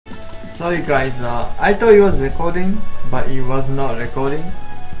Sorry guys, I thought it was recording, but it was not recording.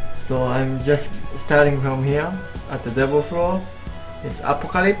 So I'm just starting from here at the devil floor. It's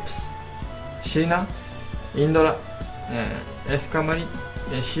Appoclypse, Sheena, Indra, esha,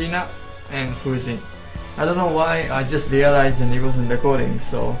 sheena, and fujin. I don't know why, I just realized that it wasn't recording,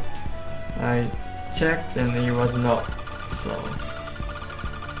 so I checked and it was not. So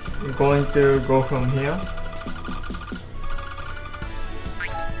we're going to go from here.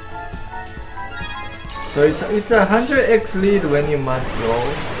 So it's a 100x lead when you match low,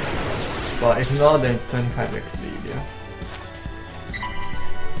 but if not, then it's 25x lead, yeah.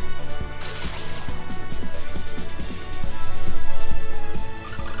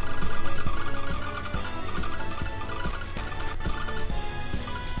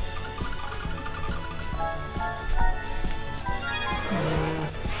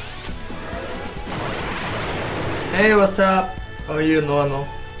 Hey, what's up? How are you, Noano?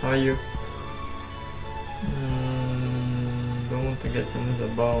 How are you? Don't want to get them as a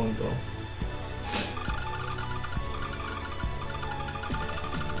bound though.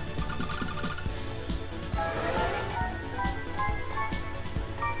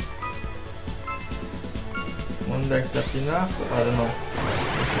 One deck, that's enough? I don't know.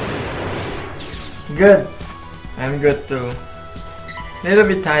 Good! I'm good too. Little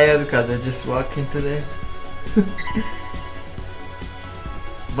bit tired because I just working today.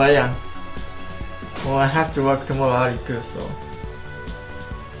 But yeah. Well, I have to work tomorrow early too, so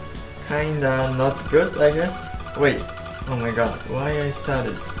kinda not good, I guess. Wait, oh my god, why I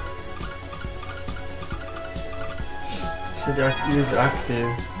started? Should I use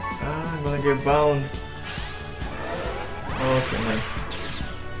active? Ah, I'm gonna get bound. Okay, nice.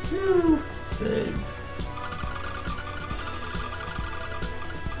 Whew, saved.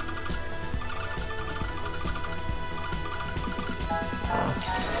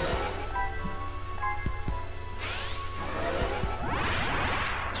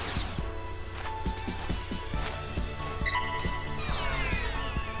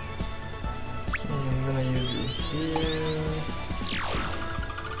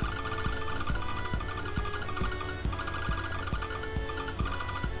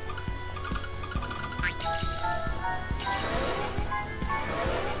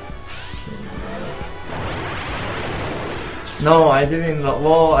 No, I didn't.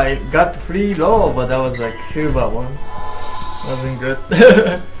 Well, I got free low, but that was like silver one. Wasn't good.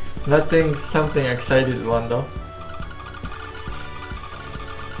 Nothing, something excited one though.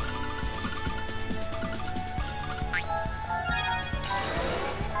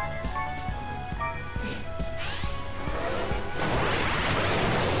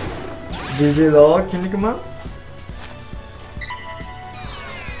 DJ low, Kinikuma?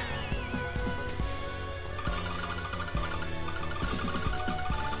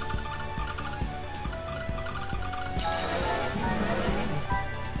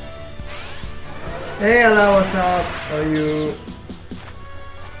 Hey Ala, what's up? How are you?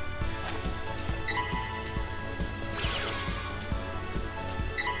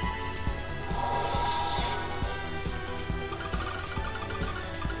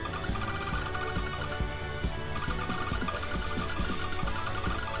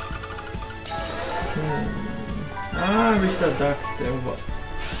 I wish that dark still, but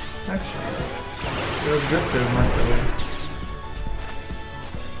actually it was good to match away.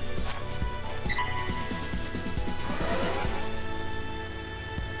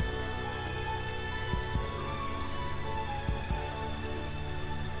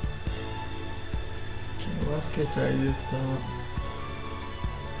 Worst case I used that.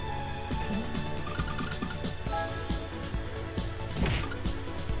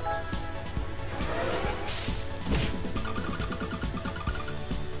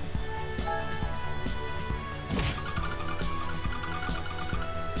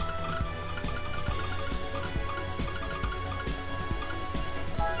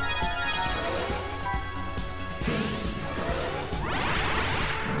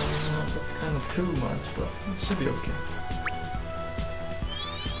 Too much, but it should be okay.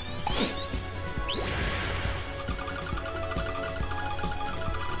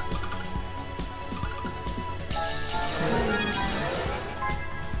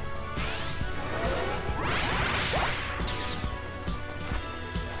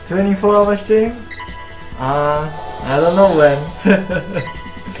 Hmm. 24-hour stream? I don't know when.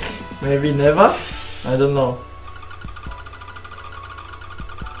 Maybe never? I don't know.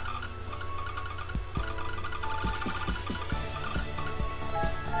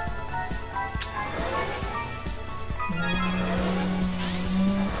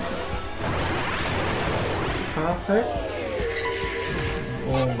 Perfect.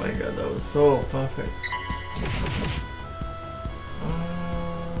 Oh my my god, that was so perfect.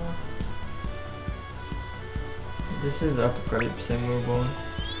 This is Apocalypse and move on.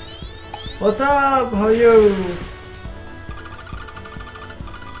 What's up? How are you?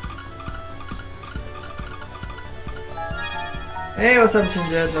 Hey, what's up,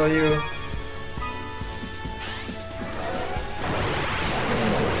 Shinjet? How are you?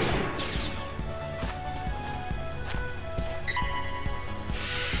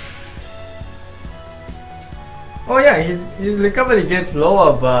 Oh yeah, his recovery gets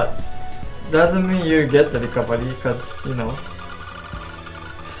lower, but doesn't mean you get the recovery, because you know,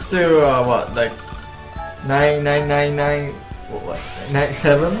 still what, like 9999, what,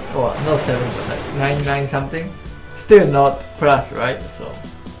 97 or not 7, but like 99 something, still not plus, right? So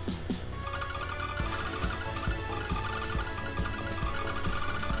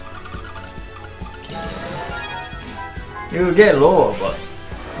you get lower, but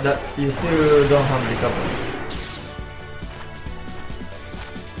that you still don't have recovery.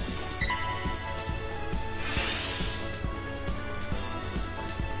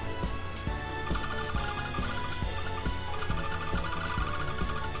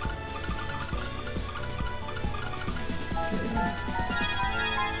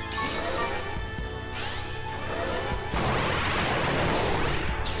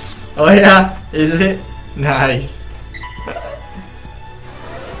 Oh yeah, is it? Nice.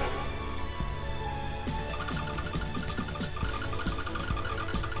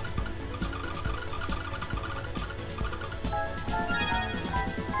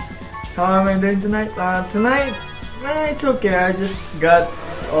 How am I doing tonight? Tonight, it's okay. I just got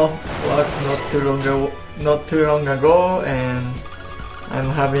off work not too long ago, and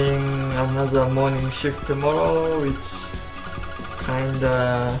I'm having another morning shift tomorrow, which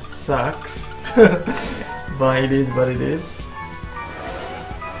kinda sucks, but it is what it is.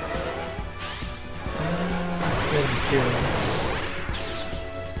 Thank you.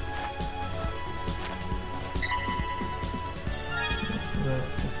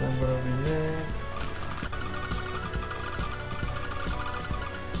 This one gonna be next.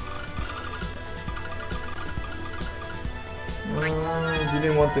 I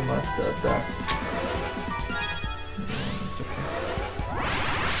didn't want to master that. It's okay.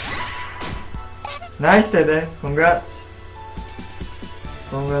 Nice, Tede. Congrats.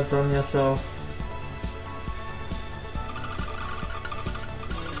 Congrats on yourself.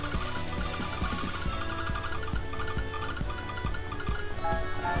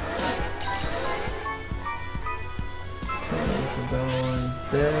 Okay, so that one's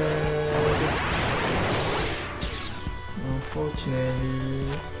dead. Unfortunately,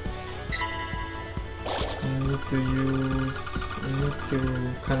 I need to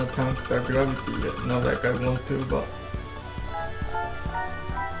kind of tank the gravity, not like I want to, but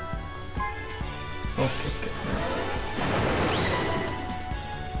okay, nice.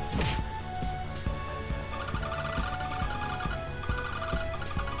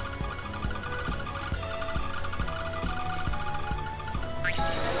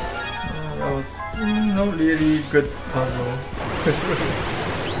 That was not really good puzzle.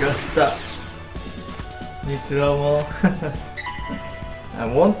 Got stuck. Need to know more. I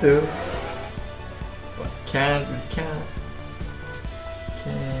want to, but can't. We can't.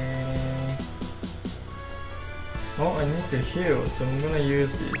 Okay. Oh, I need to heal, so I'm gonna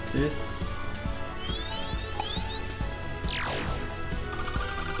use this.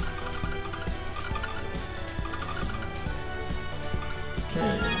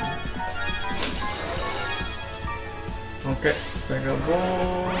 Okay, so I got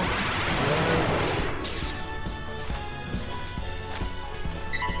ball.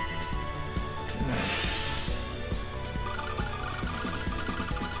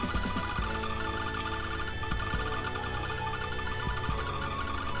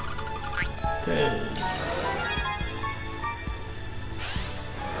 Okay.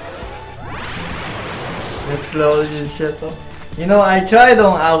 Next level is Shato. You know, I tried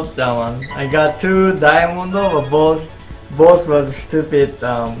on out that one. I got 2 diamond, but both was stupid.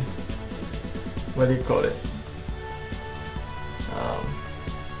 What do you call it?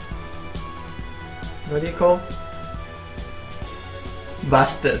 What do you call?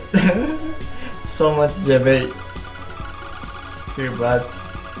 Busted. So much debate. Feel bad.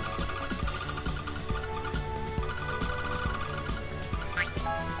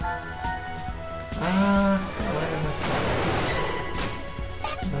 Why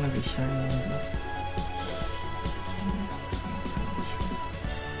am I gonna be shining?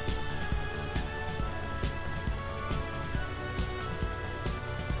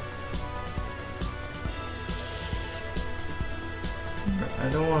 I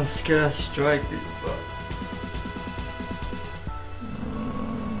don't want want to scare strike it, but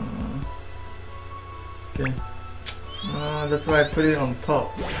okay. That's why I put it on top,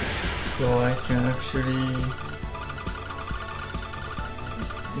 so I can actually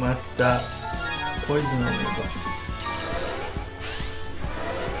match that poison on it.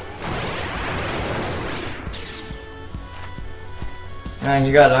 And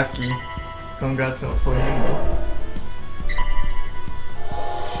he got lucky. Congrats for him.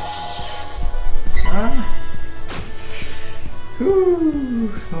 Whew.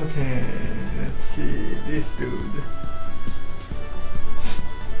 Okay, let's see this dude.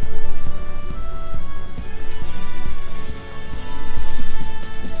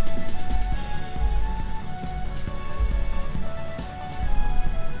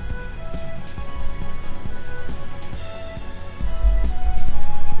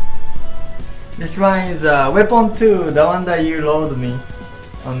 This one is weapon 2, the one that you load me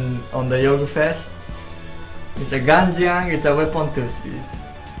on the Yoga Fest. It's a Ganjiang, it's a weapon 2 series.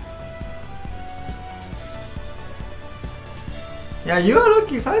 Yeah, you are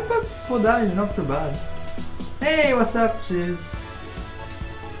lucky. 5 pack for that is not too bad. Hey, what's up, cheese?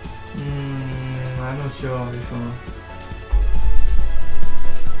 I'm not sure of this one.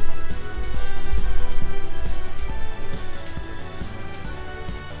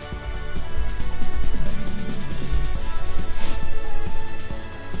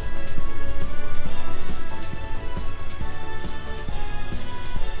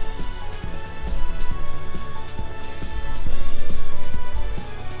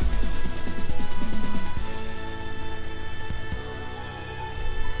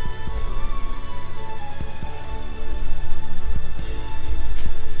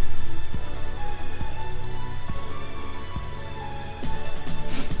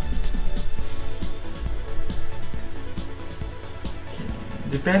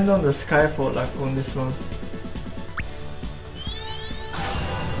 Depend on the Skyfall luck on this one.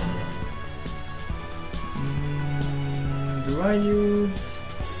 Do I use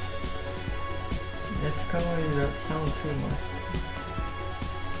Escalade? That sounds too much.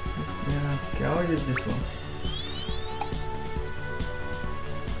 Yeah, okay, I'll use this one.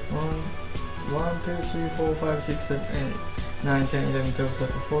 1, 2, 3, 4, 5, 6, 7, 8, 9, 10, 11, 12,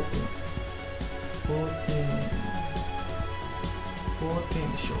 13, 14.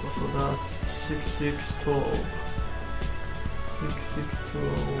 14 show, so that's 6, 6, 12. 6, 6, 12.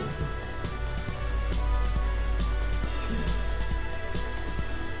 Okay.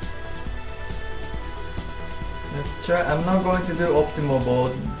 Let's try. I'm not going to do optimal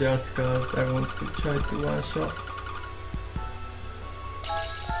board just cause I want to try to one shot.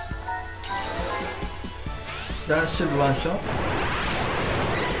 That should one shot.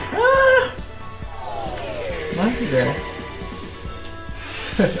 Ah! Monkey there.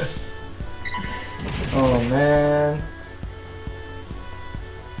 Oh man.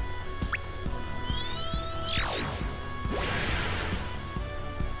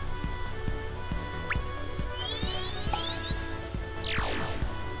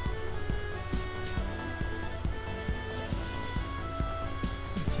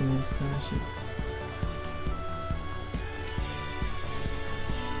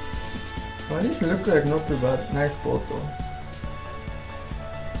 Well, this look like not too bad. Nice boat though.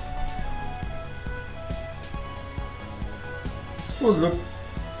 Oh look,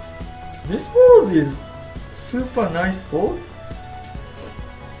 this board is super nice board,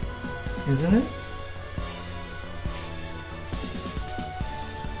 isn't it?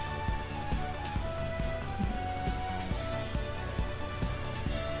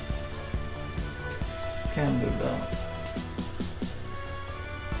 Can do that.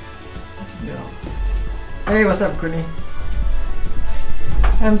 Yeah. Hey, what's up, Kuni?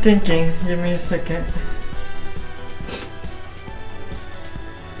 I'm thinking. Give me a second.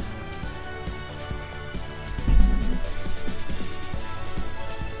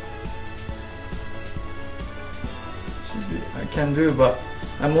 Can do, but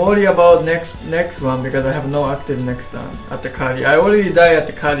I'm worried about next one because I have no active next time at the Kali. I already died at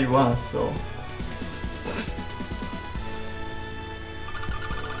the Kali once, so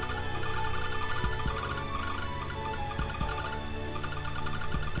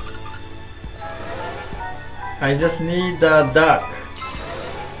I just need the duck.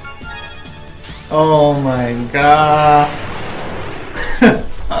 Oh my god.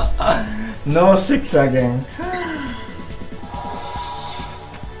 No 6 again.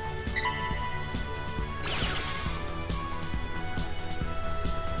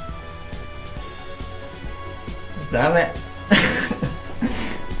 Damn it.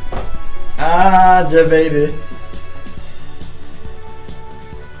 Ah, debated.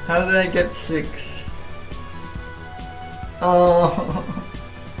 How did I get 6? Oh,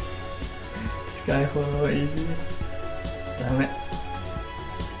 Sky Hollow easy. Damn it.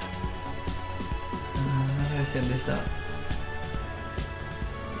 How do I send this down?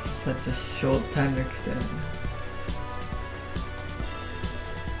 Such a short time extent.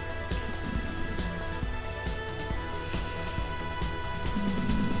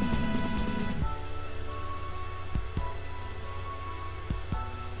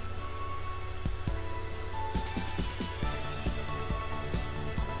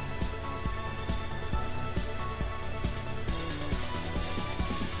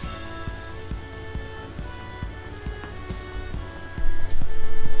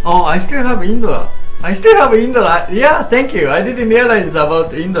 Oh, I still have Indra. I still have Indra. Yeah, thank you. I didn't realize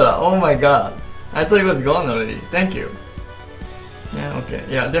about Indra. Oh my god. I thought it was gone already. Thank you. Yeah, okay.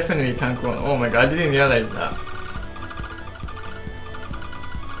 Yeah, definitely tank one. Oh my god, I didn't realize that.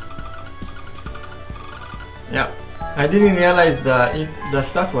 Yeah, I didn't realize the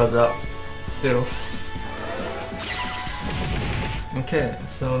stuff was up still. Okay,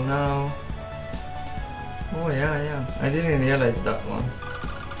 so now. Oh yeah, I didn't realize that one.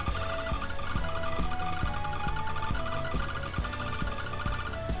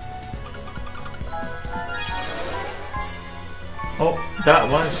 Oh, that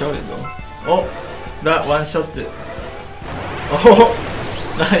one shot it though. Oh, that one shots it. Oh,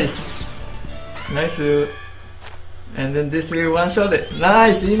 nice. Nice. And then this will one shot it.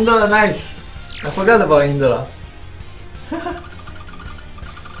 Nice, Indra, nice. I forgot about Indra.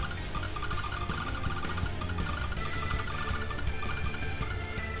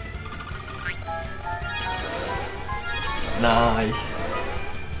 Nice.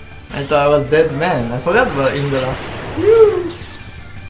 I thought I was dead man. I forgot about Indra.